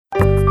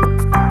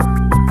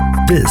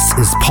This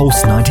is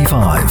Pulse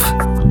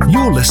 95.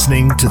 You're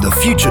listening to the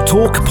Future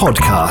Talk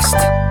podcast.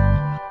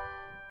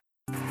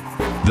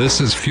 This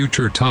is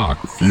Future Talk.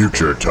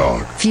 Future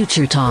Talk.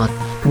 Future Talk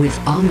with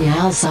Omnia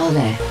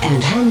Al-Saleh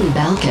and Hani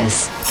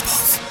Balkis.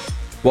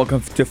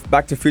 Welcome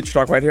back to Future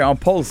Talk right here on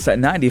Pulse at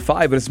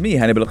 95. It's me,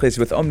 Hani Balkis,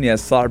 with Omnia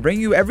Al-Saleh,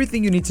 bringing you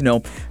everything you need to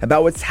know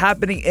about what's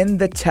happening in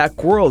the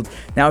tech world.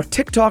 Now,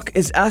 TikTok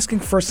is asking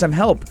for some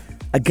help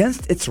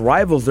against its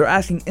rivals. They're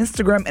asking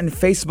Instagram and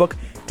Facebook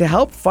to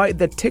help fight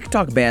the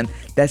TikTok ban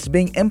that's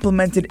being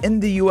implemented in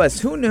the US.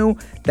 Who knew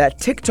that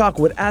TikTok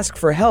would ask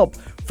for help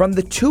from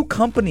the two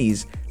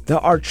companies that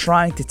are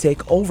trying to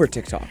take over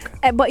TikTok?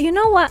 But you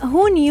know what?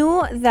 Who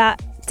knew that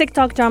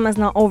TikTok drama is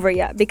not over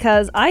yet?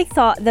 Because I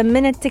thought the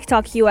minute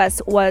TikTok US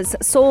was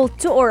sold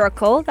to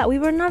Oracle that we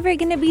were never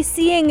going to be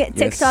seeing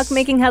TikTok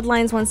making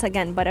headlines once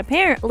again. But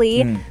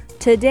apparently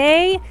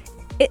today,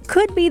 it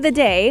could be the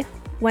day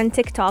when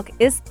TikTok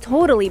is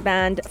totally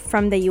banned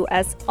from the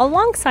US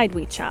alongside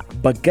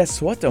WeChat. But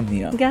guess what,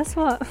 Omnia? Guess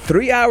what?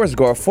 3 hours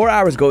ago or 4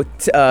 hours ago,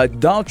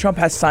 Donald Trump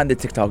has signed the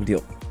TikTok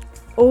deal.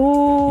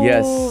 Oh,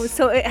 yes.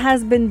 So it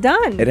has been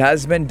done. It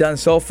has been done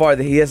so far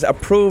that he has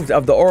approved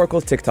of the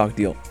Oracle TikTok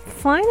deal.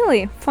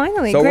 Finally. So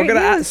Great we're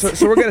gonna news.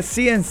 so we're gonna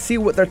see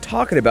what they're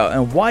talking about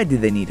and why do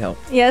they need help.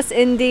 Yes,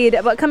 indeed.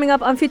 But coming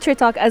up on Future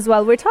Talk as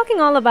well, we're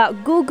talking all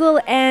about Google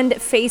and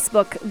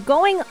Facebook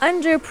going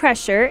under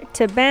pressure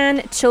to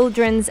ban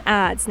children's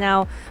ads.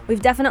 Now,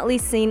 we've definitely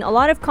seen a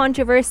lot of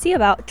controversy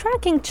about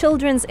tracking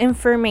children's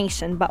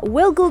information, but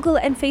will Google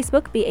and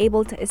Facebook be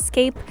able to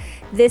escape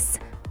this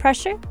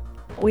pressure?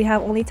 We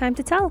have only time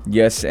to tell.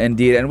 Yes,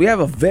 indeed. And we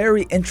have a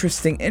very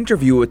interesting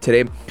interview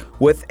today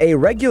with a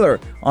regular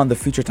on the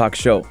Future Talk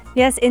show.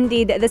 Yes,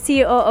 indeed. The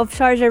CEO of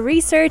Sharjah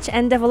Research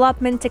and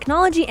Development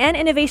Technology and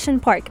Innovation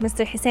Park,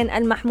 Mr. Hussain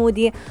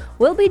Al-Mahmoudi,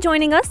 will be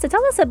joining us to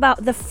tell us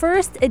about the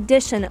first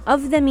edition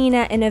of the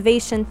MENA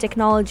Innovation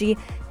Technology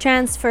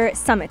Transfer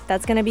Summit.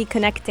 That's going to be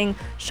connecting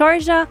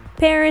Sharjah,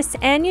 Paris,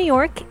 and New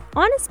York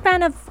on a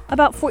span of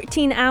about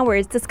 14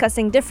 hours,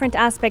 discussing different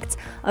aspects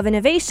of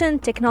innovation,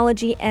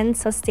 technology, and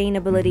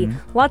sustainability.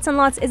 Lots and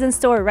lots is in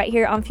store right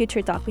here on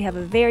Future Talk. We have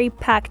a very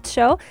packed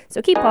show,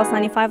 so keep Pulse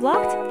 95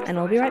 locked, and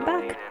we'll be right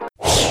back.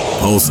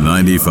 Pulse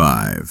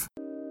 95.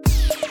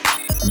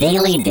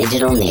 Daily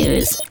digital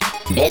news.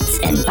 Bits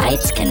and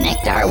bytes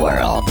connect our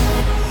world.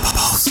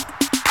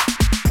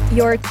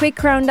 Your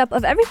quick roundup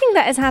of everything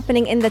that is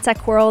happening in the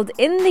tech world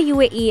in the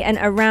UAE and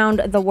around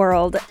the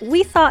world.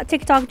 We thought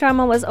TikTok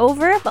drama was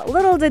over, but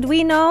little did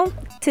we know,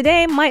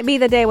 today might be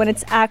the day when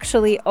it's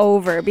actually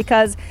over,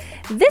 because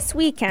this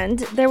weekend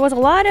there was a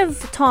lot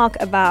of talk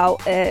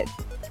about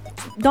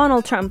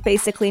Donald Trump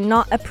basically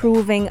not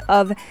approving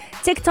of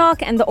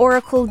TikTok and the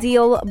Oracle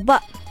deal,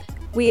 but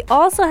we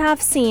also have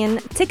seen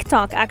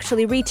TikTok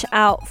actually reach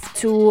out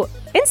to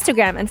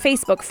Instagram and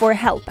Facebook for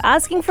help,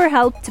 asking for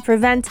help to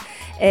prevent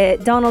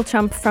Donald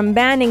Trump from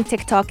banning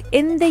TikTok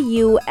in the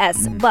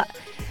US. But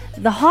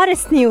the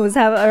hottest news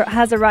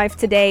has arrived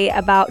today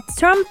about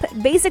Trump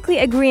basically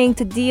agreeing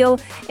to deal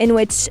in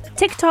which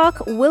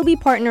TikTok will be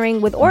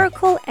partnering with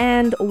Oracle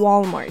and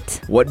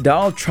Walmart. What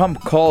Donald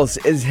Trump calls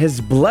is his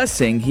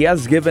blessing. He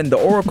has given the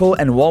Oracle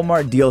and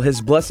Walmart deal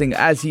his blessing,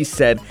 as he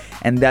said,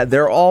 and that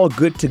they're all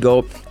good to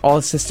go.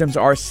 All systems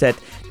are set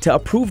to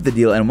approve the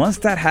deal. And once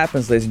that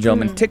happens, ladies and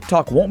gentlemen,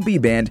 TikTok won't be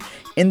banned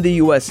in the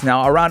US.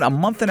 Now, around a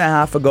month and a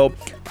half ago,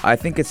 I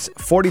think it's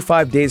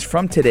 45 days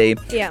from today,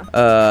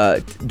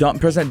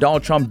 President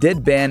Donald Trump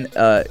did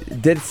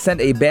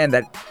send a ban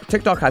that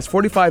TikTok has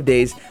 45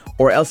 days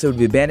or else it would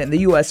be banned in the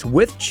US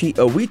with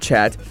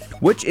WeChat,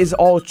 which is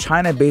all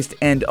China-based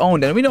and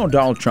owned. And we know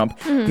Donald Trump,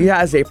 he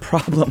has a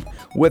problem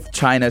with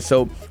China,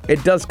 so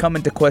it does come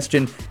into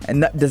question,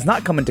 and that does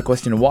not come into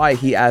question why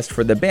he asked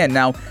for the ban.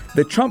 Now,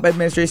 the Trump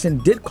administration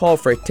did call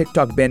for a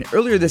TikTok ban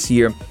earlier this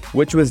year,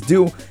 which was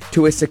due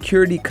to a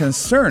security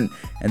concern,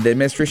 and the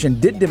administration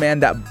did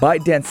demand that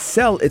ByteDance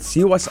sell its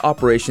US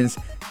operations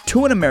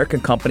to an American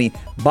company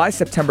by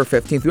September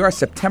 15th. We are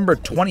September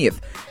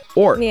 20th,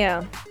 or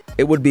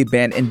it would be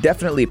banned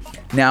indefinitely.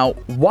 Now,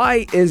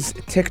 why is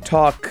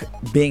TikTok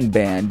being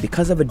banned?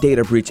 Because of a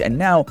data breach, and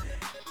now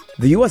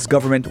the US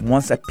government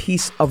wants a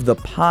piece of the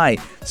pie.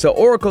 So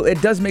Oracle,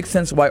 it does make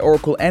sense why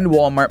Oracle and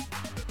Walmart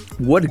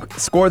would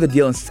score the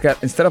deal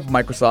instead of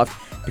Microsoft,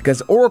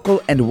 because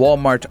Oracle and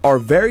Walmart are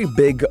very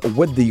big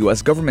with the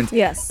US government.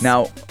 Yes.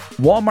 Now,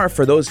 Walmart,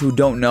 for those who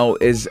don't know,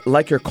 is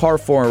like your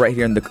Carrefour right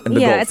here in the Gulf.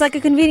 It's like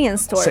a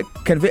convenience store.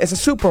 It's a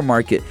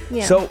supermarket.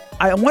 Yeah. So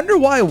I wonder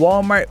why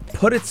Walmart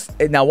put its...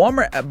 Now,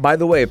 Walmart, by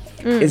the way,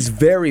 is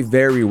very,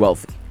 very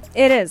wealthy.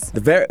 It is.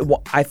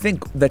 I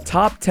think the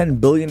top 10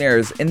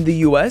 billionaires in the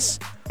U.S.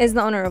 is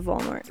the owner of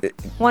Walmart.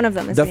 One of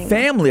them is the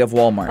family of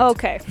Walmart.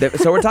 Okay.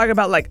 So we're talking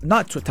about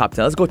not top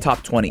 10. Let's go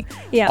top 20.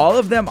 Yeah. All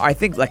of them, I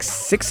think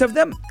 6 of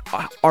them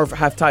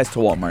have ties to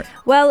Walmart.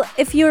 Well,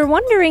 if you're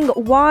wondering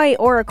why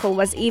Oracle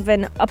was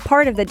even a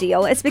part of the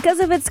deal, it's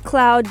because of its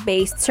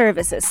cloud-based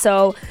services.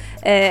 So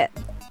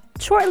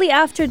shortly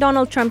after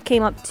Donald Trump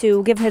came up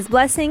to give his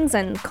blessings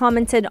and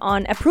commented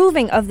on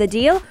approving of the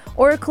deal,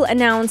 Oracle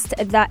announced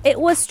that it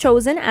was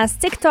chosen as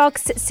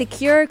TikTok's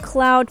secure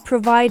cloud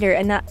provider,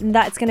 and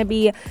that's going to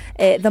be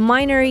the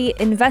minority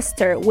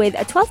investor with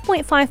a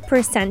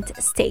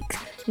 12.5% stake.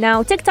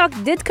 Now, TikTok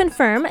did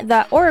confirm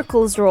that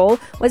Oracle's role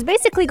was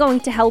basically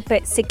going to help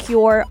it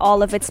secure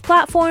all of its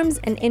platforms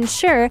and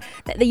ensure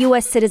that the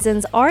US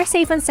citizens are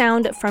safe and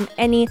sound from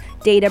any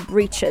data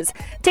breaches.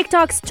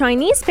 TikTok's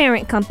Chinese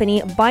parent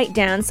company,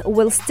 ByteDance,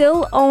 will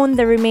still own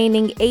the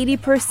remaining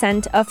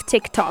 80% of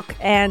TikTok.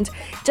 And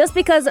just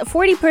because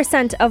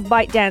 40% of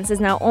ByteDance is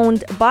now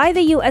owned by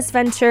the US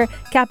venture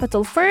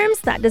capital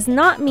firms, that does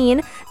not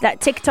mean that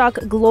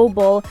TikTok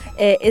Global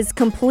is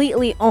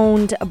completely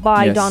owned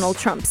by Donald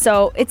Trump.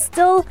 So it's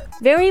still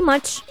very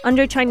much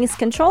under Chinese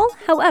control.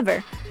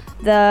 However,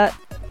 the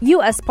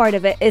US part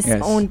of it is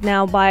owned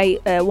now by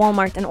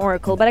Walmart and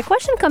Oracle. But a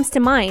question comes to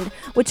mind,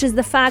 which is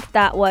the fact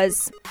that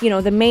was,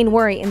 the main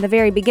worry in the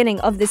very beginning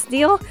of this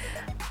deal.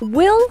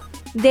 Will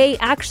they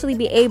actually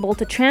be able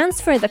to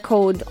transfer the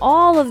code,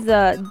 all of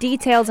the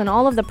details and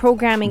all of the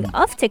programming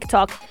of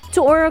TikTok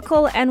to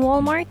Oracle and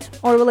Walmart?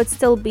 Or will it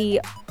still be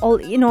all,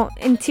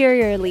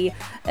 interiorly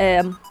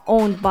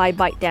owned by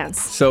ByteDance?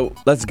 So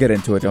let's get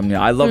into it.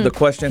 I love the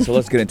question, so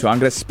let's get into it. I'm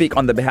going to speak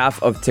on the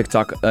behalf of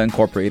TikTok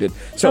Incorporated.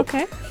 So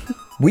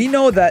we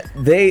know that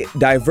they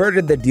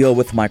diverted the deal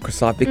with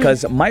Microsoft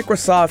because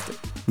Microsoft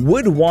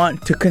would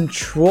want to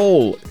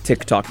control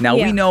TikTok. Now,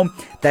 we know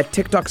that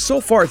TikTok,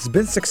 so far, it's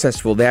been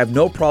successful. They have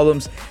no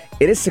problems.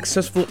 It is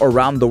successful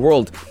around the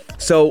world.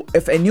 So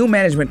if a new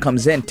management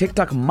comes in,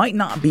 TikTok might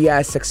not be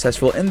as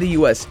successful in the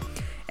US.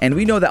 And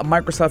we know that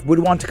Microsoft would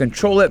want to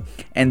control it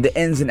and the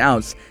ins and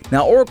outs.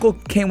 Now, Oracle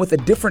came with a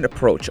different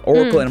approach.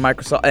 Oracle and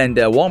Microsoft and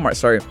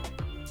Walmart,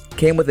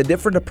 came with a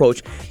different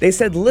approach. They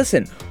said,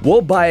 listen,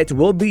 we'll buy it,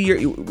 we'll be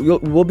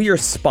your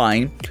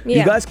spine.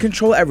 You guys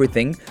control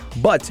everything,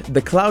 but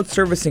the cloud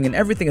servicing and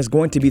everything is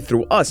going to be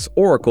through us,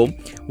 Oracle.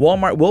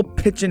 Walmart will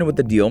pitch in with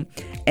the deal,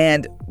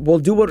 and we'll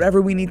do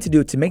whatever we need to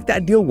do to make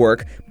that deal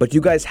work, but you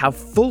guys have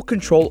full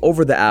control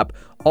over the app.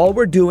 All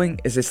we're doing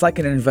is it's like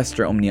an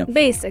investor, Omnia.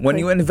 Basically. When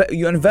you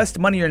invest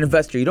money, you're an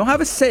investor. You don't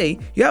have a say.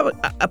 You have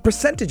a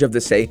percentage of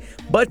the say,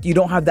 but you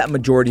don't have that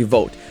majority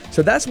vote.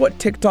 So that's what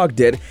TikTok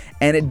did,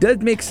 and it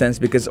did make sense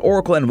because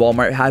Oracle and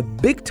Walmart have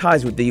big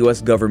ties with the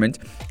U.S. government,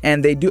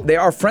 and they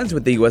are friends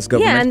with the U.S.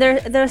 government. Yeah,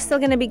 and they're still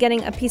going to be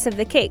getting a piece of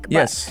the cake. But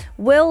yes.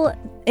 Will,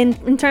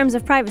 in terms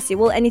of privacy,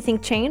 will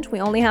anything change?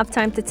 We only have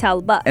time to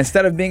tell, but...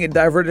 Instead of being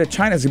diverted to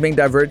China, it's being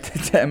diverted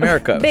to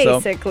America.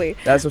 Basically. So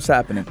that's what's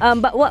happening.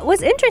 But what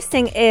was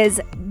interesting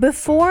is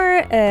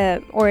before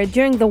or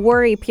during the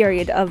worry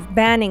period of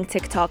banning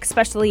TikTok,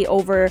 especially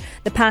over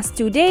the past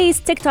 2 days,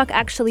 TikTok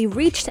actually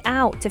reached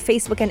out to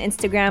Facebook and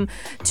Instagram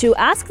to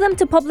ask them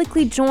to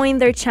publicly join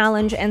their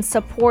challenge and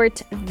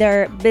support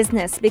their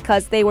business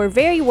because they were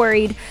very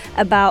worried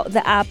about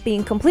the app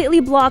being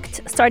completely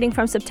blocked starting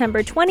from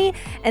September 20.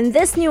 And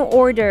this new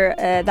order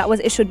that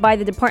was issued by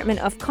the Department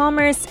of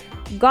Commerce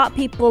got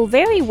people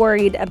very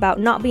worried about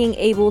not being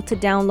able to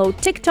download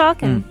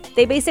TikTok, and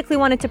they basically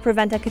wanted to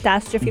prevent a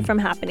catastrophe from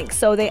happening.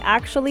 So they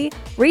actually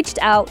reached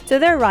out to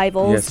their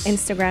rivals,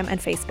 Instagram and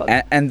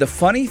Facebook. And the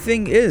funny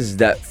thing is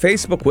that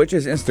Facebook, which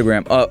is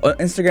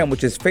Instagram,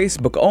 which is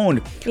Facebook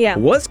owned,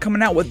 was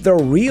coming out with the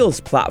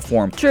Reels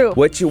platform. True.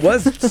 Which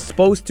was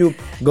supposed to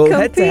go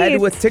head to head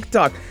with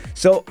TikTok.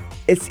 So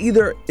it's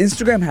either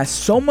Instagram has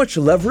so much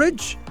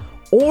leverage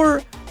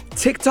or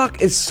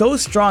TikTok is so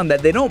strong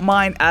that they don't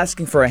mind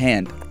asking for a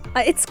hand.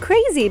 It's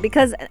crazy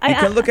because you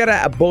can look at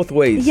it both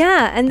ways.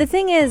 Yeah, and the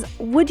thing is,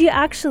 would you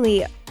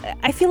actually...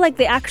 I feel like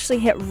they actually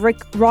hit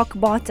rock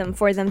bottom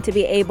for them to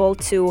be able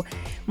to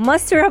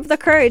muster up the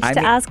courage to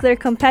ask their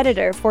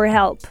competitor for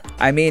help.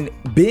 I mean,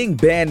 being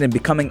banned and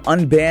becoming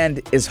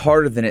unbanned is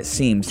harder than it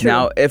seems. True.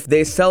 Now, if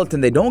they sell it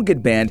and they don't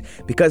get banned,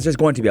 because there's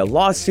going to be a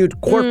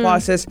lawsuit, court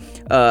process,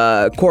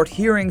 court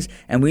hearings,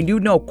 and we do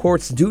know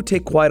courts do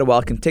take quite a while.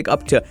 It can take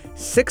up to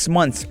 6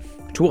 months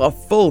to a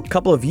full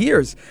couple of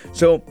years.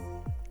 So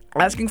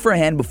asking for a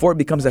hand before it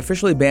becomes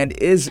officially banned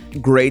is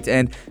great,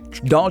 and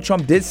Donald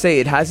Trump did say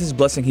it has his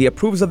blessing. He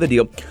approves of the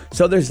deal,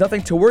 so there's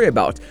nothing to worry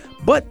about.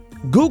 But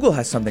Google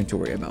has something to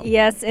worry about.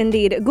 Yes,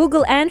 indeed.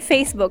 Google and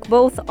Facebook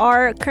both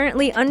are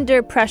currently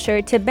under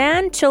pressure to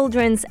ban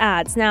children's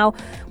ads. Now,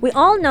 we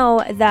all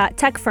know that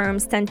tech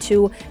firms tend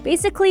to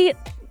basically,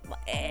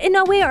 in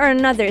a way or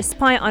another,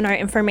 spy on our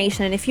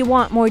information. And if you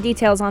want more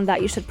details on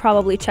that, you should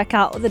probably check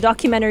out the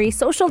documentary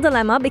Social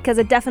Dilemma, because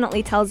it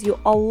definitely tells you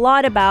a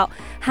lot about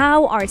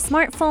how our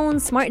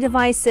smartphones, smart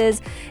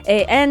devices,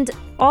 and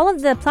all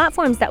of the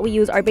platforms that we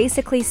use are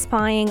basically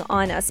spying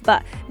on us.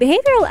 But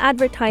behavioral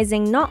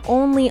advertising not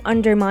only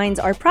undermines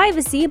our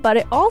privacy, but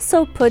it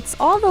also puts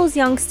all those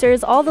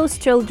youngsters, all those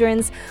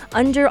children's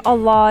under a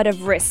lot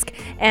of risk.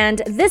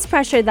 And this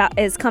pressure that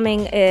is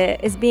coming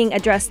is being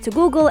addressed to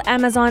Google,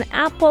 Amazon,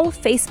 Apple,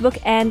 Facebook,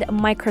 and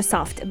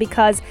Microsoft.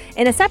 Because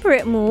in a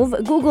separate move,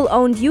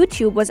 Google-owned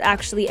YouTube was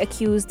actually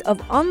accused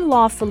of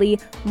unlawfully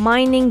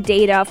mining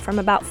data from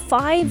about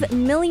 5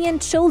 million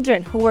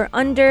children who were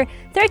under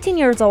 13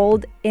 years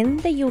old in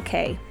the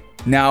UK.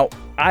 Now,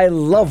 I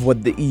love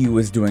what the EU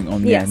is doing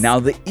on Yes. that. Now,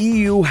 the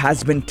EU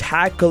has been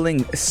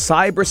tackling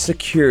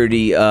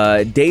cybersecurity,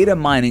 data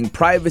mining,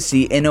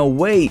 privacy in a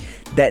way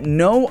that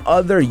no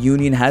other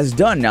union has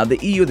done. Now, the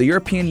EU, the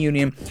European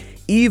Union,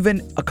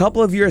 even a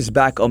couple of years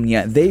back,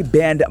 they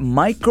banned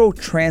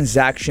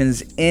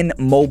microtransactions in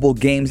mobile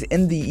games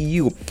in the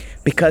EU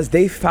because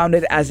they found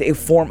it as a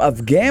form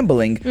of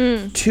gambling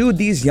to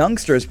these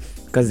youngsters,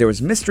 because there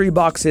was mystery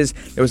boxes,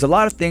 there was a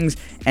lot of things,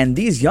 and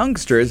these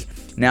youngsters,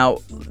 now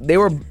they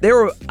were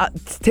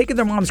taking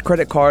their mom's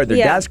credit card, their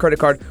dad's credit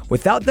card,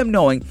 without them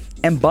knowing,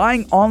 and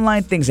buying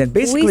online things and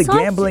basically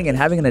gambling and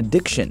having an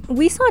addiction.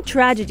 We saw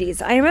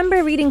tragedies. I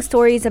remember reading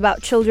stories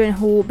about children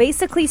who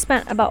basically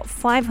spent about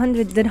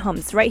 500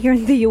 dirhams right here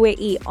in the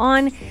UAE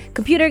on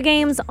computer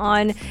games,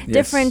 on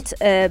different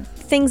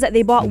things that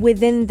they bought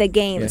within the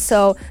game. Yes.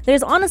 So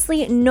there's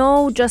honestly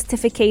no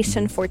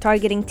justification for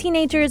targeting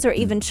teenagers or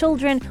even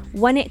children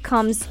when it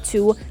comes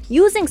to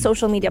using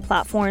social media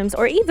platforms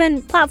or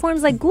even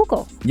platforms like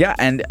Google. Yeah,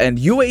 and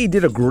UAE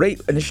did a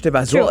great initiative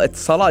as well.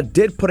 Salah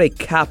did put a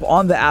cap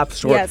on the App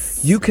Store.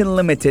 Yes. You can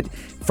limit it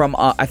from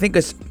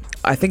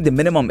I think the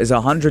minimum is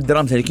 100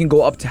 dirhams, and you can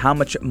go up to how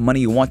much money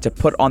you want to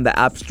put on the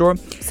App Store.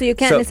 So you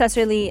can't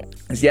necessarily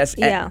Yes.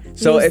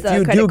 So use if the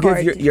you credit do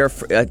card.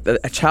 give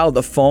a child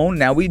a phone,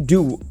 now we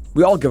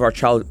all give our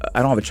child,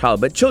 I don't have a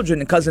child, but children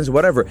and cousins,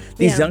 whatever,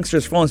 these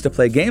youngsters phones to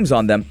play games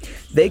on them.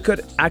 They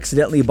could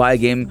accidentally buy a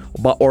game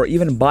or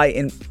even buy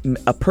an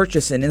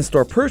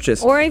in-store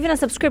purchase. Or even a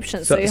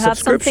subscription. So you have something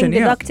subscription,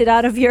 deducted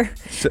out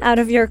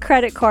of your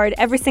credit card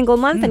every single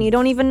month and you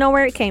don't even know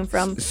where it came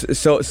from.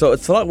 So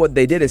it's a lot. What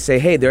they did is say,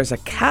 hey, there's a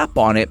cap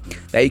on it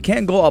that you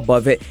can't go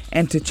above it.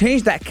 And to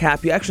change that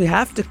cap, you actually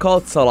have to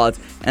call Salat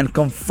and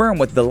confirm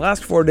with the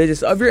last 4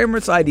 digits of your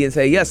Emirates ID and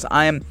say, yes,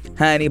 I am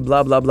Hani,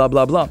 blah, blah, blah,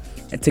 blah, blah.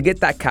 And to get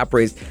that cap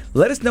raised,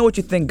 let us know what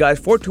you think, guys.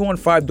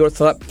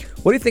 4215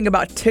 What do you think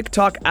about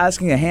TikTok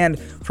asking a hand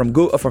from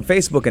Google, from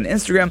Facebook and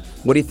Instagram?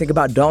 What do you think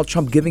about Donald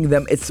Trump giving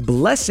them his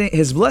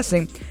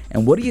blessing?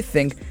 And what do you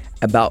think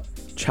about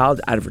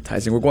child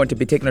advertising? We're going to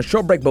be taking a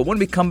short break, but when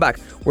we come back,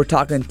 we're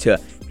talking to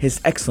His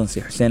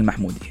Excellency Hussain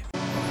Mahmoudi.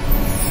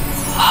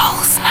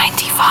 Pulse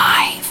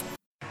 95.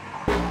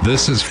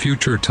 This is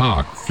Future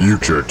Talk.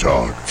 Future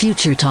Talk.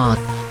 Future Talk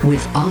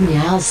with Omnia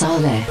Al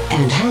Saleh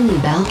and Hani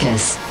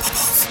Balkis.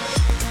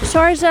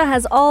 Sharjah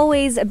has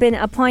always been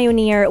a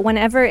pioneer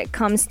whenever it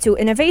comes to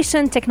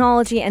innovation,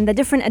 technology, and the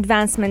different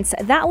advancements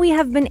that we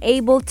have been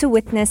able to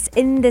witness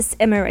in this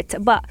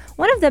emirate. But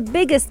one of the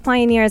biggest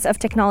pioneers of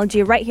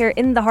technology right here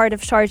in the heart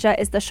of Sharjah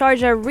is the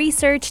Sharjah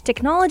Research,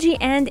 Technology,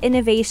 and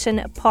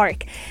Innovation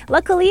Park.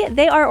 Luckily,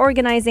 they are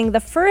organizing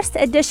the first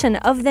edition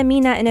of the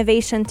MENA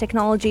Innovation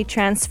Technology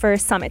Transfer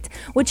Summit,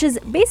 which is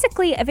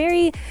basically a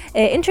very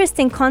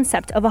interesting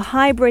concept of a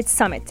hybrid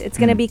summit. It's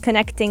going to be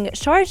connecting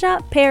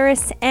Sharjah,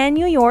 Paris, and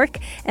New York,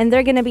 and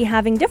they're going to be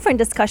having different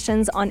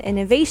discussions on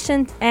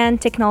innovation and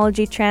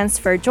technology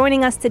transfer.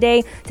 Joining us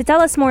today to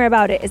tell us more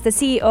about it is the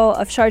CEO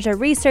of Sharjah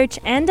Research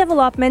and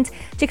Development,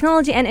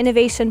 Technology and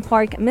Innovation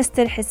Park,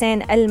 Mr.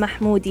 Hussain Al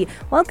Mahmoudi.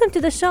 Welcome to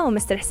the show,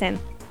 Mr. Hussain.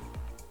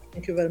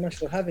 Thank you very much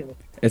for having me.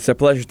 It's a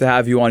pleasure to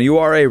have you on. You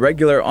are a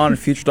regular on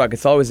Future Talk.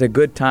 It's always a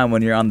good time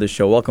when you're on the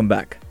show. Welcome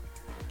back.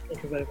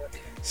 Thank you very much.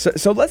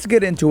 So let's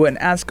get into it and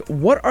ask,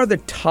 what are the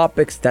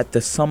topics that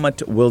the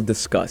summit will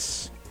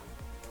discuss?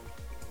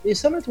 The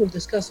summit will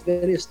discuss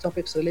various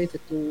topics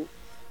related to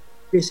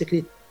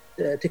basically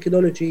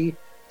technology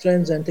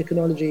trends and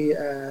technology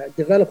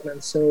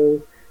development. So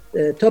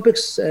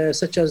topics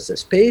such as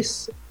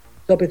space,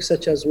 topics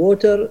such as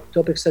water,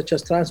 topics such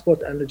as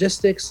transport and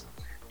logistics,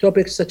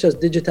 topics such as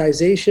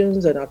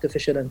digitizations and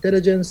artificial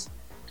intelligence,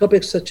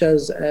 topics such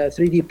as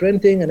 3D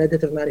printing and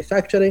additive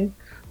manufacturing,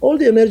 all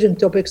the emerging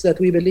topics that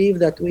we believe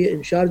that we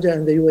in Sharjah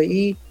and the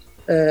UAE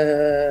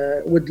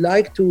would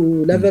like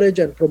to leverage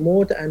and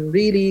promote and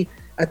really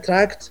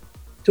attract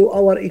to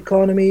our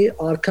economy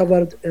are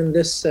covered in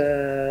this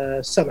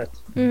summit.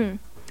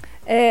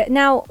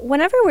 Now,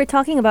 whenever we're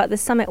talking about the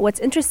summit, what's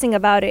interesting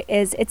about it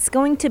is it's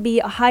going to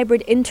be a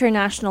hybrid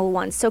international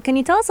one. So can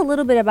you tell us a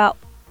little bit about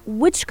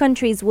which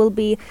countries will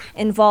be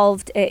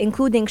involved,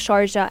 including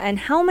Sharjah, and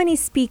how many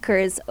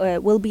speakers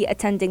will be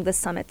attending the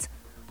summit?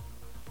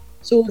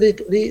 So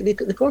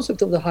the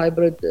concept of the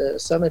hybrid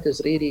summit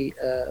is really,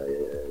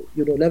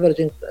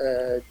 leveraging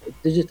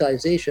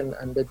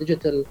digitization and the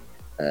digital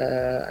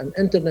and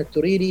internet to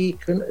really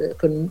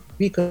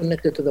be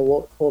connected to the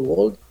whole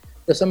world.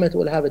 The summit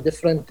will have a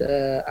different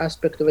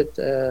aspect of it.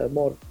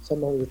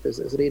 Some of it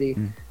is really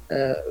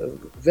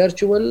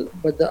virtual,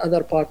 but the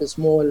other part is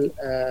more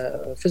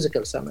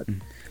physical summit.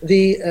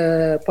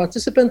 The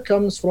participant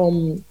comes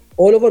from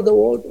all over the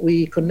world.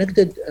 We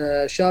connected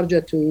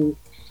Sharjah to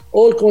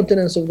all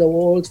continents of the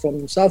world,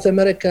 from South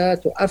America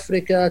to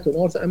Africa to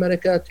North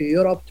America to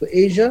Europe to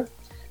Asia.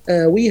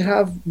 We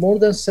have more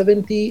than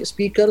 70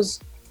 speakers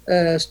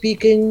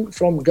speaking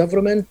from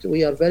government.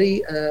 We are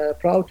very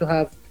proud to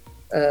have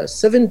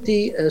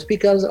 70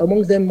 speakers,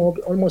 among them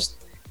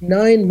almost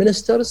 9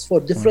 ministers for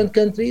different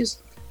countries,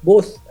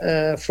 both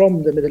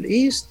from the Middle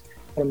East,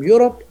 from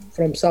Europe,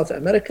 from South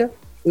America.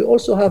 We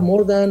also have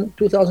more than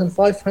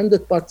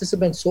 2,500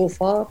 participants so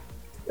far.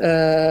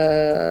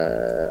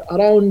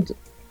 Around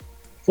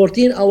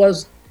 14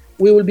 hours,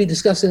 we will be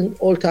discussing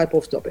all type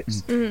of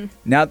topics.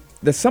 Now,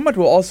 the summit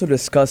will also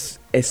discuss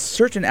a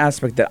certain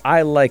aspect that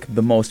I like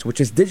the most, which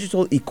is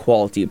digital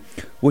equality,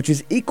 which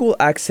is equal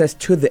access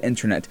to the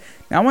internet.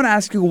 Now, I want to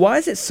ask you, why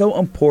is it so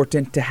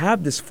important to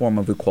have this form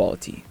of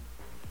equality?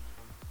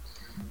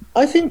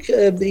 I think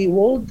the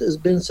world has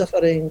been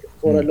suffering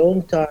for a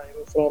long time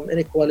from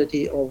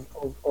inequality of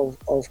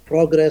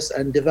progress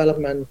and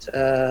development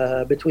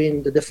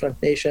between the different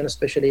nations,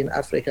 especially in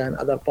Africa and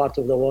other parts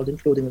of the world,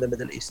 including the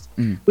Middle East.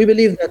 We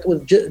believe that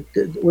with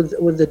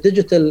the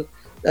digital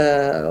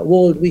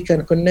world, we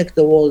can connect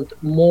the world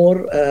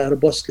more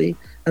robustly,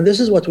 and this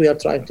is what we are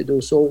trying to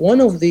do. So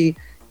one of the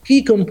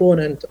key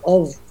components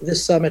of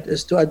this summit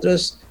is to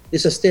address the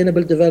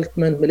Sustainable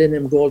Development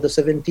Millennium Goal, the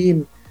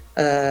 17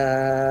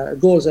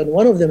 goals, and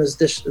one of them is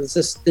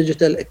this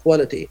digital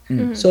equality.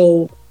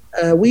 So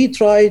we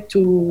try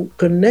to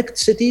connect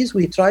cities,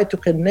 we try to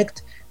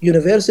connect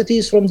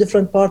universities from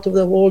different parts of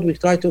the world, we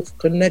try to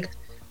connect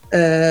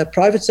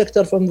private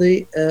sector from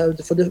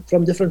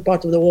different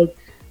parts of the world,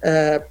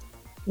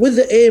 with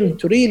the aim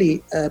to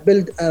really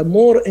build a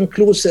more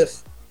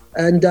inclusive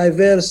and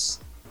diverse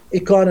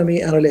economy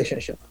and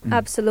relationship.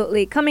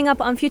 Absolutely. Coming up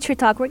on Future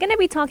Talk, we're going to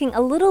be talking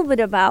a little bit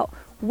about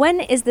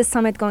when is the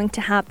summit going to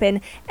happen,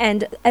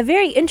 and a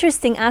very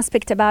interesting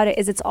aspect about it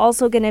is it's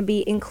also going to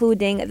be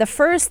including the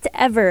first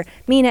ever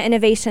MENA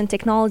Innovation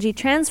Technology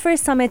Transfer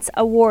Summits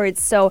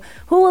Awards. So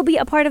who will be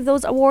a part of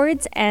those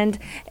awards? And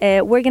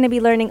we're going to be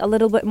learning a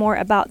little bit more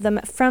about them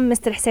from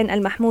Mr. Hussain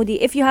Al-Mahmoudi.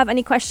 If you have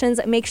any questions,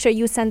 make sure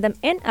you send them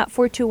in at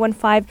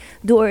 4215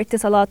 Du'ur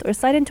Ittisalat or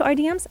slide into our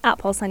DMs at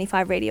Pulse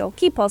 95 Radio.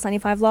 Keep Pulse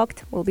 95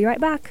 locked. We'll be right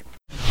back.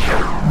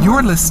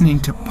 You're listening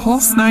to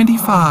Pulse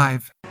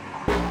 95.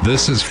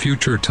 This is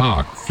Future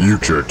Talk.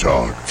 Future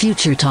Talk.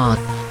 Future Talk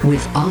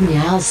with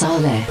Omnia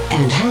Saleh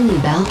and Hani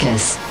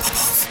Balkis.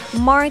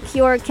 Mark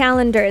your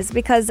calendars,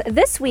 because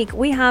this week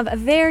we have a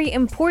very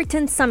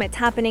important summit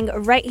happening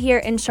right here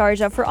in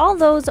Sharjah for all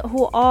those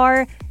who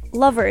are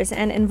lovers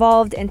and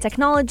involved in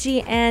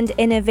technology and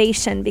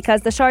innovation,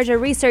 because the Sharjah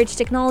Research,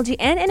 Technology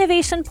and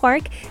Innovation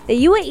Park,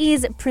 the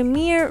UAE's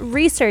premier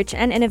research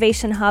and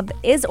innovation hub,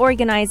 is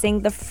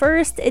organizing the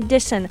first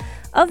edition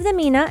of the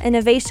MENA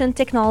Innovation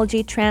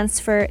Technology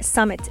Transfer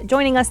Summit.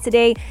 Joining us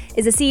today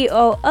is the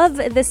CEO of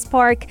this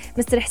park,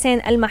 Mr.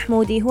 Hussain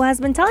Al-Mahmoudi, who has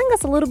been telling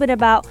us a little bit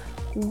about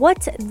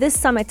what this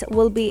summit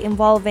will be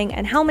involving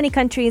and how many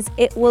countries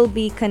it will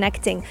be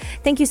connecting.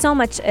 Thank you so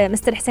much,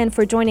 Mr. Hussain,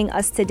 for joining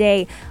us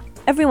today.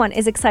 Everyone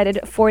is excited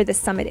for this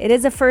summit. It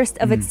is a first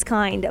of its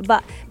kind,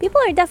 but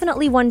people are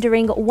definitely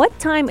wondering what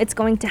time it's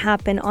going to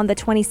happen on the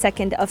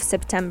 22nd of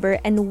September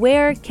and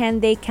where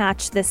can they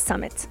catch this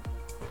summit?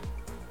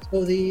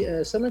 So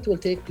the summit will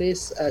take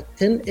place at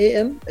 10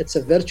 a.m. It's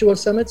a virtual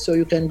summit, so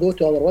you can go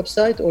to our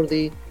website or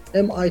the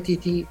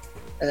MITT.AE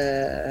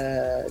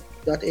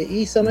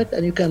summit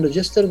and you can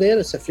register there.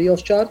 It's a free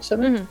of charge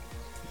summit. It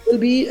will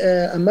be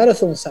a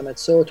marathon summit,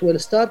 so it will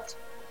start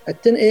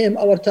at 10 a.m.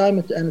 our time,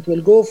 and it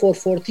will go for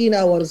 14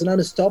 hours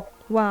non-stop.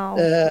 Wow.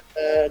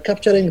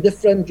 Capturing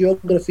different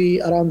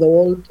geography around the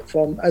world,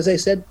 from, as I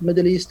said,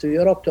 Middle East to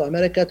Europe to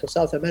America to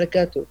South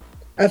America to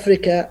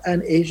Africa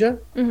and Asia.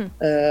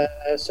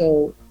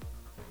 So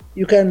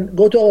you can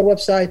go to our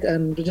website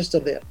and register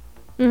there.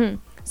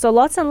 So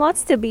lots and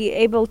lots to be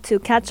able to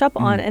catch up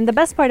on. And the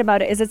best part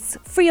about it is it's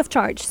free of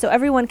charge. So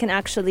everyone can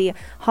actually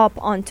hop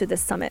onto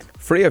this summit.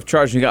 Free of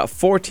charge. You got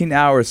 14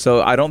 hours.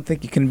 So I don't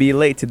think you can be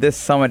late to this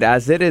summit,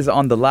 as it is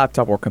on the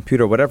laptop or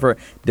computer, whatever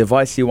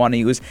device you want to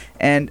use.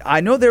 And I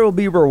know there will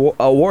be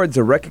awards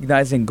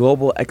recognizing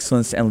global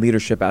excellence and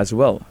leadership as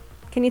well.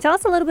 Can you tell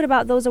us a little bit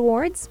about those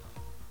awards?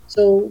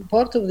 So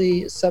part of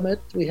the summit,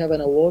 we have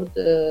an award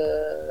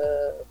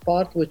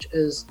part, which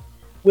is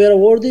we are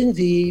awarding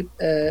the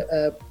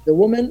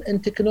Women in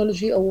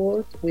Technology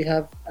Award. We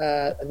have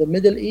the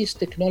Middle East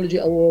Technology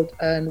Award,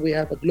 and we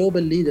have a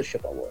Global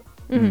Leadership Award.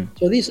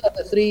 So these are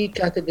the three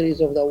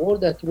categories of the award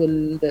that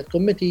the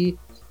committee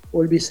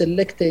will be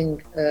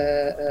selecting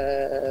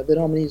the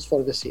nominees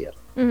for this year.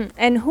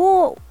 And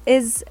who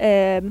is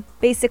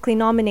basically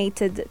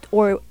nominated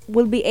or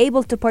will be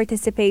able to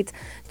participate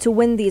to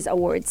win these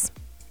awards?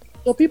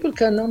 So people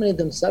can nominate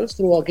themselves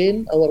through,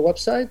 again, our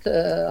website.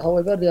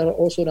 However, there are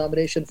also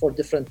nominations for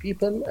different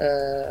people.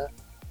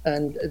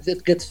 and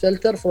it gets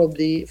filtered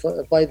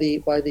by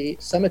the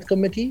summit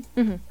committee,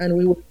 and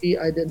we will be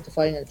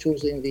identifying and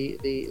choosing the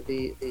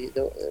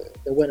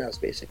winners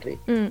basically.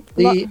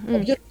 The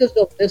objectives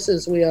of this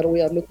is we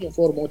are looking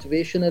for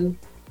motivational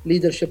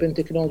leadership in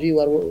technology.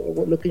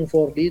 We're looking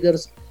for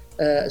leaders,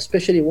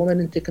 especially women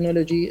in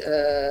technology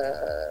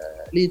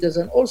leaders,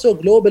 and also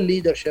global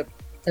leadership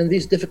in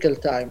these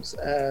difficult times.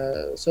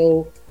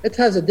 So it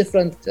has a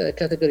different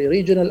category,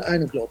 regional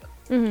and global.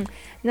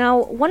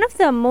 Now, one of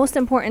the most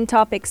important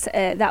topics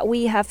that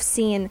we have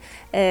seen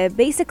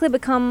basically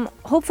become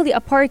hopefully a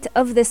part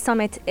of this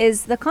summit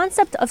is the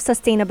concept of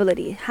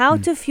sustainability, how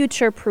to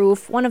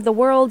future-proof one of the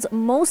world's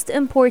most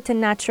important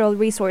natural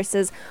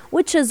resources,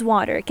 which is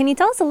water. Can you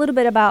tell us a little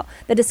bit about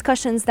the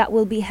discussions that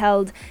will be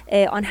held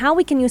on how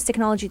we can use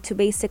technology to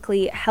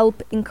basically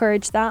help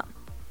encourage that?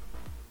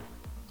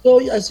 So,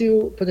 as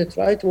you put it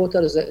right,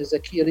 water is a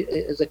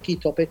key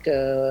topic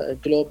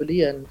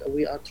globally, and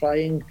we are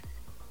trying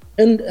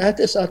at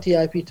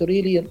SRTIP to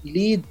really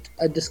lead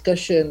a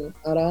discussion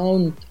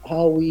around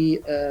how we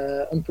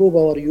improve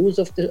our use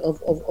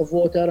of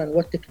water and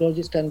what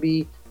technologies can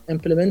be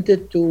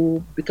implemented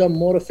to become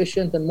more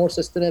efficient and more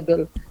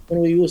sustainable when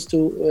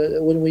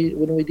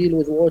we deal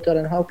with water,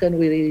 and how can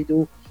we really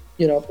do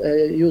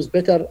use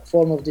better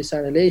form of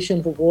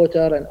desalination for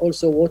water, and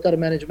also water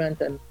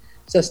management and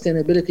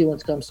sustainability when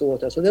it comes to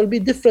water. So there will be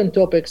different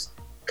topics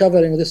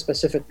covering this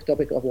specific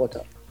topic of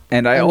water.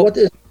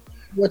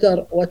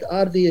 What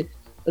are the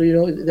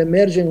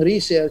emerging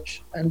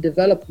research and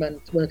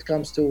development when it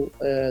comes to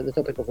the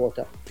topic of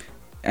water?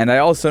 And I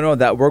also know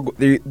that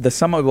the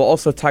summit will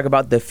also talk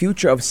about the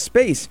future of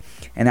space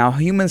and how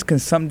humans can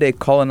someday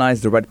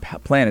colonize the red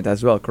planet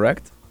as well,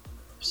 correct?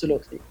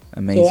 Absolutely.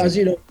 Amazing. So as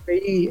you know,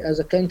 we as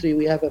a country,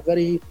 we have a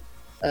very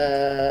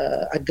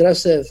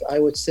aggressive, I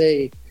would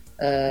say,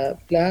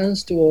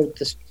 plans toward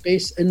the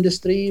space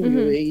industry.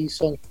 We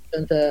saw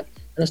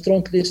a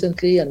strong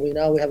recently, and we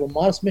have a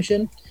Mars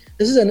mission.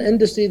 This is an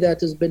industry that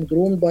has been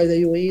groomed by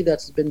the UAE,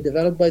 that's been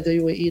developed by the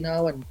UAE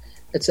now, and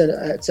it's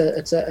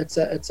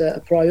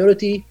a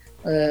priority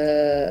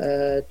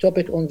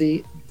topic on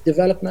the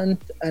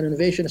development and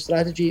innovation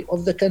strategy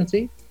of the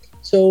country.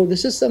 So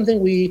this is something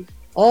we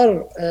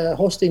are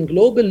hosting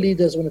global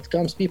leaders when it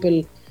comes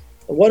people.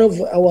 One of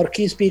our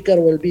key speakers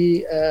will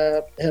be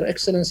Her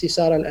Excellency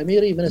Sarah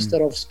Al-Amiri,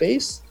 Minister of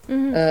Space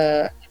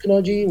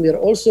Technology. We are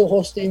also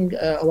hosting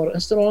our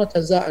astronaut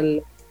Hazza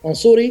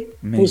Al-Mansouri,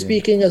 who's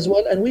speaking as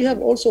well. And we have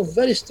also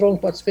very strong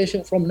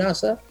participation from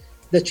NASA.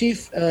 The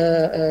Chief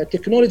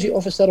Technology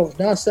Officer of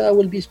NASA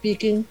will be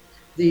speaking.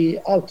 The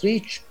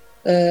Outreach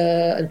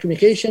and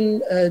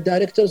Communication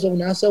Directors of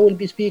NASA will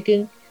be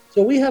speaking.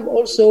 So we have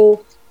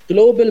also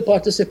global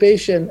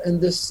participation in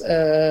this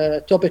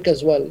topic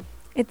as well.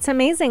 It's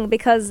amazing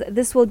because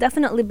this will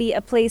definitely be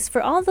a place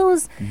for all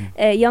those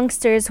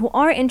youngsters who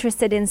are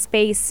interested in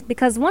space,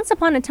 because once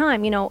upon a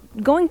time,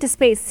 going to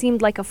space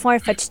seemed like a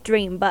far-fetched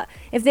dream, but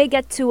if they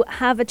get to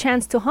have a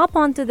chance to hop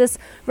onto this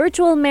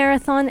virtual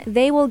marathon,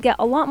 they will get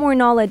a lot more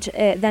knowledge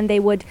than they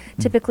would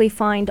typically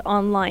find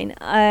online.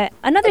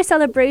 Another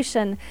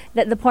celebration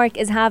that the park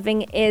is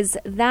having is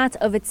that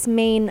of its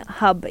main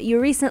hub.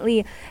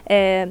 The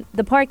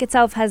park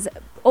itself has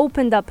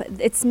opened up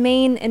its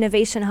main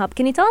innovation hub.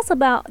 Can you tell us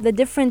about the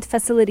different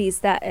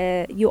facilities that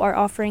you are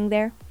offering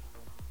there?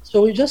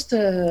 So we just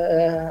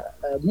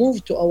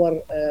moved to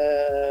our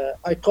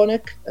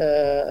iconic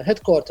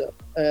headquarters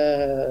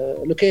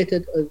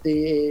located at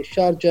the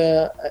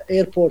Sharjah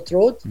Airport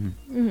Road.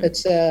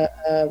 It's a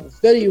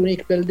very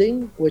unique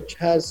building which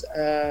has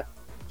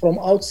from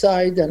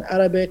outside an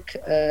Arabic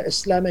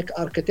Islamic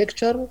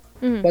architecture,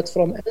 but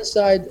from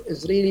inside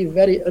is really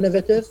very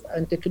innovative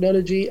and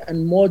technology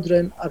and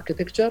modern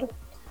architecture.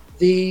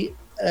 The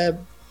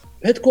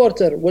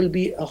headquarters will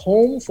be a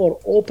home for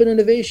open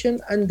innovation.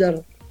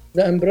 Under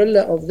the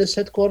umbrella of this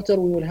headquarters,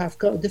 we will have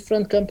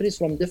different companies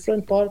from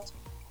different parts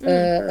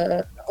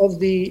of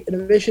the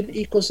innovation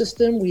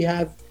ecosystem. We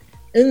have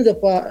in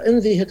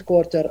the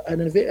headquarters a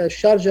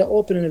Sharjah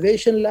Open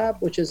Innovation Lab,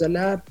 which is a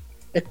lab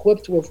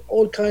equipped with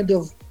all kinds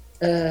of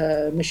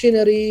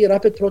machinery,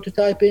 rapid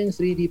prototyping,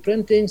 3D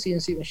printing,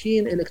 CNC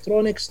machine,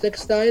 electronics,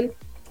 textile,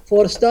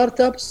 for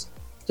startups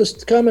to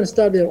come and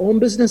start their own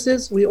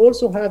businesses. We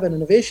also have an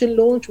innovation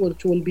launch,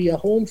 which will be a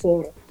home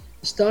for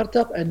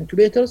startup and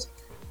incubators.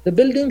 The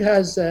building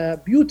has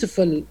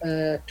beautiful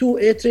 2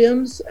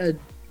 atriums,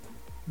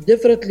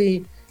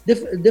 differently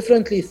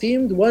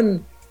themed.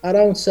 One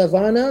around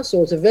Savannah,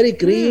 so it's a very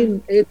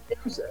green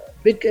atrium,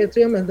 big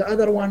atrium, and the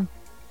other one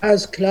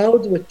has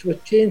cloud, which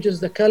changes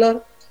the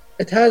color.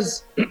 It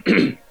has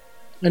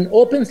an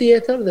open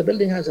theater. The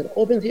building has an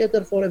open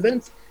theater for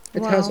events.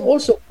 It has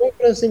also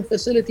conferencing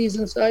facilities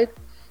inside.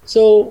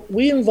 So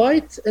we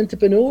invite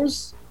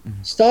entrepreneurs,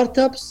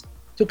 startups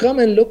to come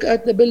and look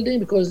at the building,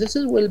 because this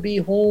will be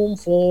home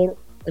for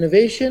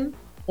innovation,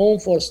 home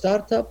for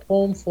startup,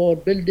 home for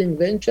building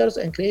ventures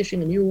and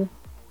creating new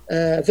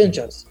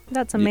ventures.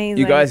 That's amazing.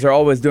 You guys are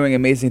always doing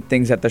amazing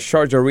things at the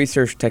Sharjah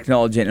Research,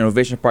 Technology and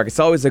Innovation Park. It's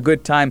always a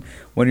good time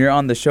when you're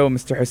on the show,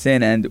 Mr.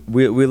 Hussain, and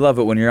we love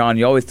it when you're on.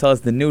 You always tell us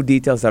the new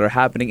details that are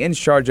happening in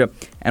Sharjah,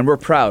 and we're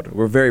proud.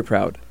 We're very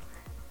proud.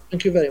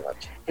 Thank you very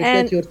much.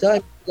 Appreciate your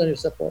time and your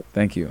support.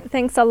 Thank you.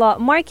 Thanks a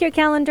lot. Mark your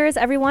calendars,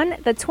 everyone.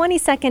 The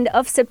 22nd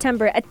of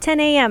September at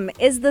 10 a.m.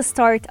 is the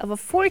start of a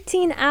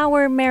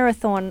 14-hour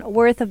marathon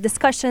worth of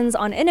discussions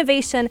on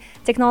innovation,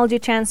 technology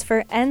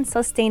transfer, and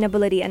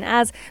sustainability. And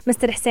as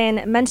Mr.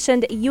 Hussain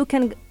mentioned,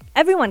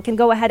 everyone can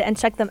go ahead and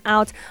check them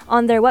out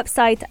on their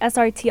website,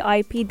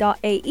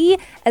 srtip.ae,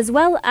 as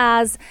well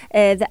as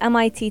the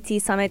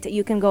MITT Summit.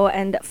 You can go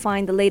and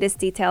find the latest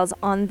details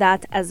on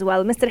that as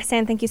well. Mr.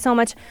 Hussain, thank you so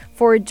much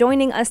for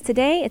joining us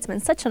today. It's been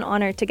such an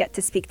honor to get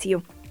to speak to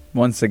you.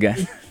 Once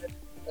again.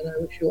 And I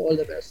wish you all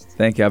the best.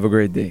 Thank you. Have a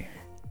great day.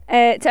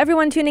 To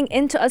everyone tuning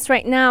in to us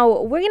right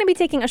now, we're going to be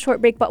taking a short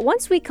break, but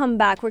once we come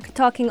back, we're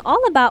talking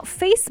all about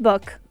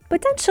Facebook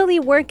potentially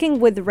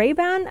working with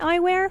Ray-Ban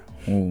eyewear.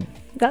 Ooh.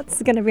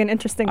 That's going to be an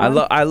interesting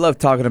one. I love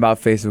talking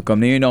about Facebook.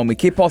 You know me.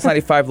 Keep Pulse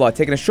 95 Law.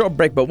 Taking a short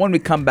break, but when we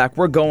come back,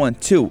 we're going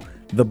to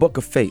the Book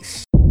of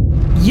Face.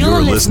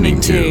 You're listening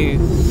to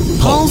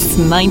Pulse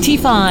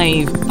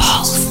 95.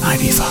 Pulse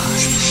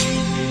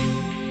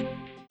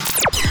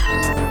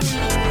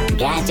 95.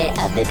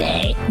 Gadget of the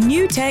day.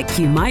 New tech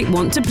you might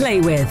want to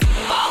play with.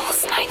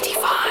 Pulse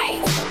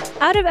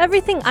 95. Out of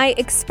everything I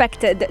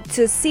expected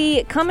to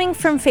see coming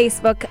from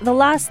Facebook, the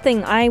last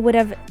thing I would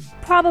have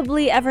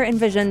probably ever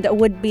envisioned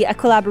would be a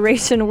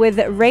collaboration with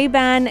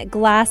Ray-Ban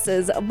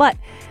glasses. But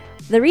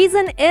the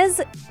reason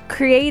is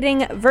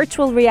creating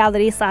virtual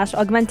reality /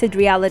 augmented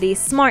reality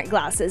smart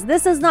glasses.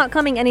 This is not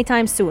coming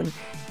anytime soon.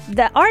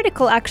 The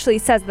article actually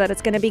says that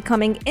it's going to be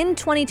coming in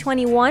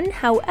 2021.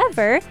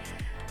 However,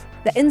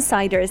 the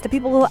insiders, the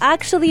people who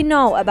actually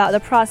know about the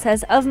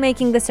process of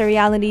making this a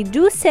reality,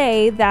 do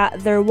say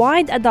that their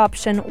wide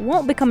adoption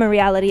won't become a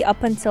reality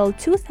up until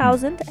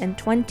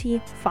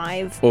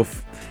 2025.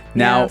 Oof.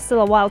 Now,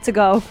 still a while to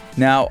go.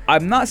 Now,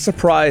 I'm not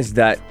surprised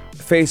that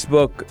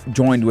Facebook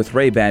joined with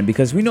Ray-Ban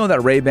because we know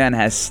that Ray-Ban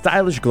has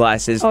stylish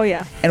glasses. Oh,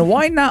 yeah. And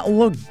why not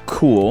look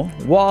cool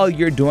while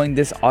you're doing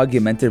this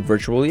augmented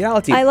virtual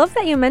reality? I love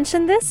that you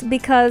mentioned this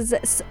because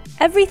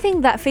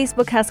everything that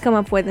Facebook has come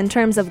up with in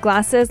terms of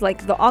glasses,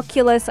 like the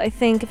Oculus, I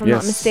think, if I'm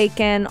not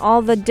mistaken,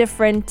 all the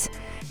different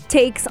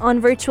takes on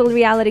virtual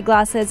reality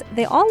glasses,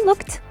 they all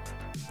looked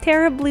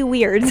terribly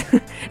weird,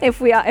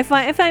 if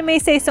I may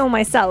say so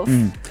myself.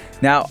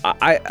 Now,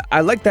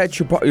 I like that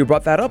you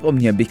brought that up,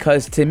 Omnia,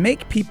 because to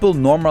make people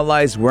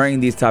normalize wearing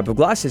these type of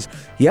glasses,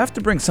 you have to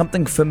bring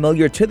something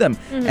familiar to them.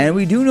 And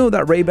we do know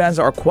that Ray-Bans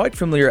are quite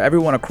familiar.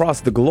 Everyone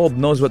across the globe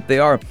knows what they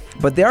are,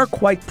 but they are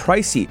quite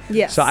pricey.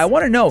 Yes. So I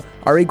want to know,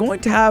 are we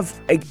going to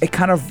have a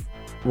kind of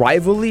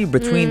rivalry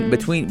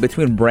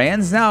between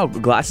brands now,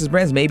 glasses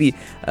brands? Maybe,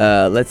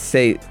 let's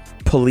say,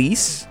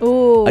 Police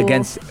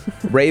against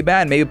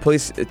Ray-Ban. Maybe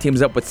Police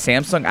teams up with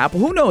Samsung, Apple,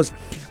 who knows?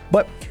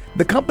 But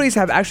the companies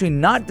have actually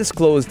not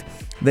disclosed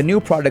the new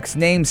product's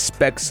name,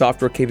 specs,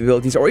 software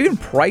capabilities, or even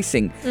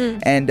pricing.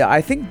 And I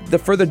think the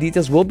further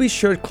details will be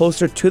shared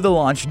closer to the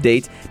launch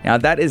date. Now,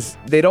 that is,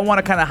 they don't want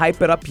to kind of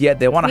hype it up yet.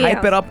 They want to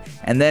hype it up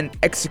and then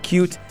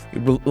execute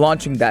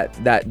launching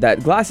that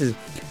glasses.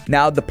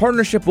 Now, the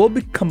partnership will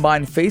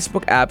combine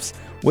Facebook apps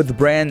with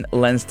brand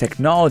lens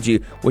technology,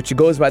 which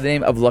goes by the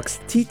name of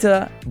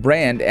Luxtita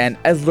brand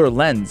and Esler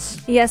lens.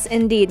 Yes,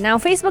 indeed. Now,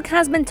 Facebook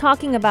has been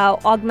talking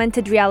about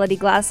augmented reality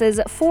glasses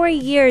for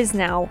years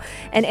now,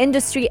 and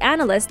industry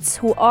analysts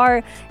who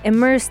are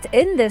immersed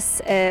in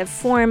this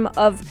form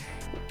of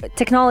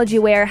technology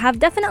wear have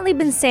definitely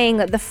been saying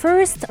that the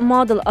first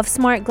model of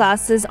smart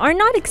glasses are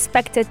not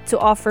expected to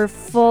offer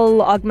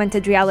full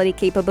augmented reality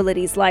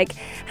capabilities, like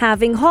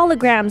having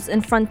holograms in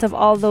front of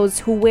all those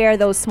who wear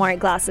those smart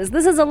glasses.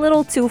 This is a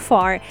little too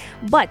far,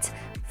 but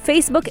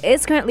Facebook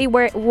is currently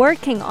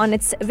working on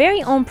its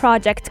very own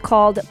project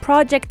called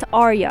Project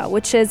Arya,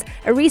 which is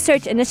a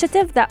research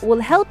initiative that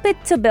will help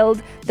it to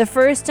build the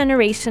first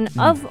generation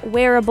of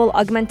wearable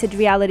augmented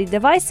reality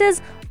devices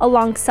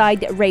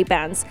alongside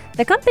Ray-Bans.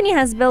 The company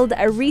has built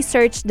a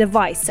research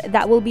device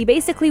that will be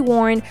basically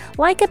worn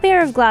like a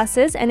pair of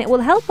glasses, and it will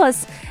help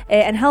us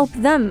and help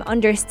them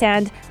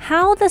understand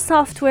how the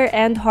software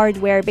and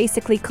hardware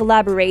basically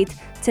collaborate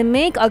to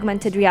make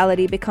augmented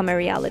reality become a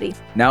reality.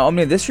 Now, I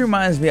mean, this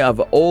reminds me of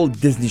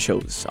old Disney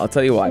shows. I'll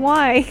tell you why.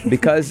 Why?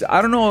 Because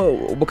I don't know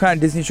what kind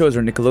of Disney shows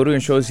or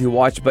Nickelodeon shows you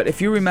watch, but if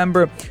you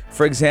remember,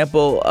 for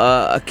example,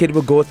 a kid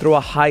would go through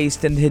a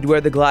heist and he'd wear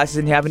the glasses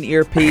and have an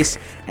earpiece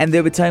and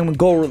they would tell him,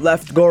 go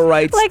left, go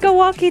right. Like a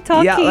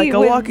walkie-talkie. Yeah, like a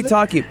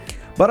walkie-talkie.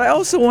 But I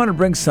also want to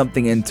bring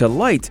something into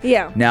light.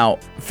 Yeah. Now,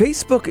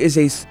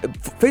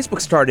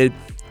 Facebook started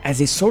as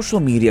a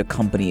social media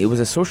company. It was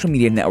a social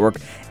media network,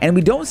 and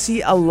we don't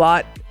see a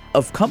lot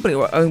of company.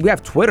 I mean, we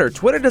have Twitter.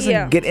 Twitter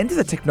doesn't get into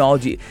the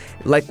technology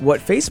like what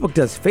Facebook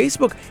does.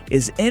 Facebook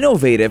is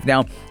innovative.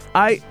 Now,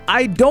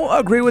 I don't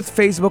agree with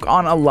Facebook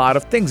on a lot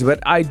of things, but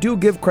I do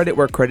give credit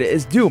where credit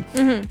is due.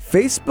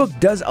 Facebook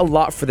does a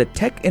lot for the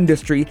tech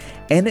industry,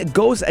 and it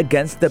goes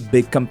against the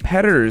big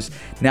competitors.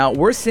 Now,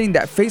 we're seeing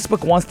that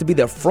Facebook wants to be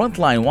the front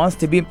line, wants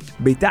to be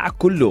بتاع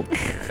كله.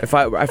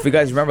 If you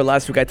guys remember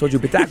last week, I told you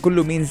بتاع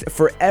كله means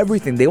for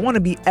everything. They want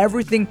to be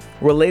everything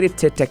related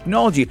to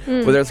technology,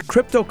 whether it's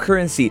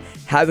cryptocurrency,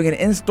 having an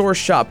in-store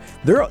shop.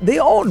 They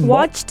own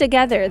Watch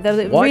Together,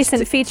 the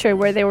recent feature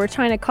where they were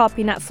trying to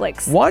copy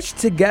Netflix. Watch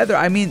Together.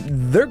 I mean,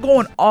 they're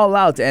going all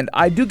out, and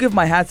I do give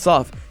my hats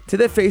off to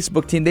the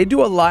Facebook team. They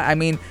do a lot. I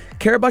mean,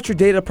 care about your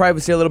data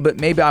privacy a little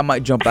bit. Maybe I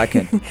might jump back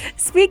in.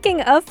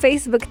 Speaking of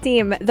Facebook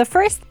team, the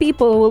first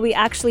people who will be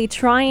actually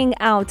trying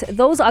out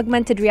those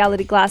augmented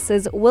reality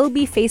glasses will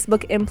be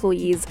Facebook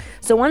employees.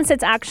 So once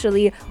it's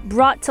actually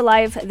brought to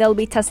life, they'll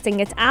be testing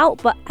it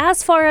out. But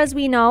as far as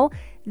we know,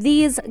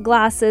 these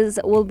glasses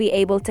will be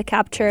able to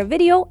capture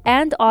video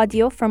and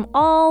audio from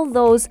all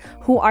those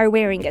who are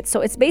wearing it.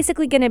 So it's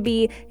basically going to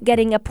be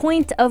getting a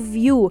point of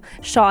view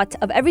shot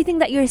of everything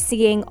that you're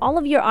seeing, all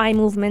of your eye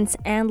movements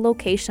and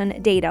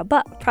location data.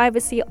 But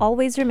privacy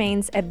always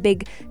remains a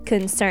big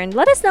concern.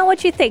 Let us know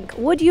what you think.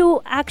 Would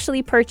you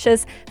actually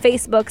purchase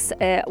Facebook's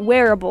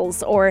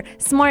wearables or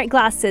smart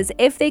glasses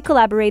if they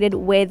collaborated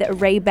with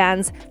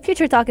Ray-Bans?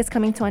 Future Talk is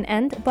coming to an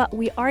end, but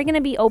we are going to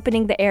be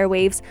opening the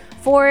airwaves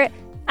for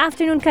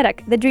Afternoon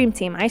Karak, the Dream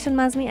Team, Aisha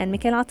Mazmi and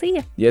Mikhail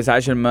Atiyah. Yes,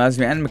 Aisha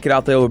Mazmi and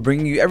Mikhail Atiyah will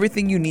bring you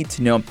everything you need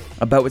to know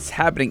about what's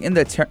happening in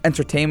the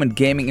entertainment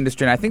gaming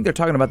industry. And I think they're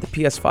talking about the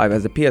PS5,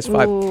 as the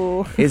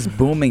PS5 is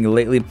booming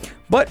lately.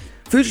 But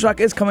Future Talk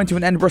is coming to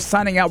an end. We're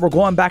signing out. We're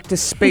going back to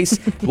space.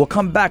 We'll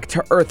come back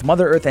to Earth,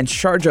 Mother Earth, and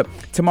Sharjah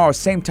tomorrow,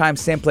 same time,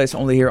 same place,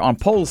 only here on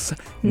Pulse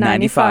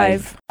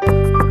 95.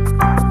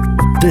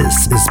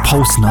 This is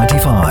Pulse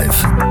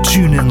 95.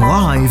 Tune in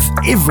live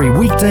every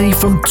weekday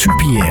from 2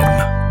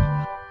 p.m.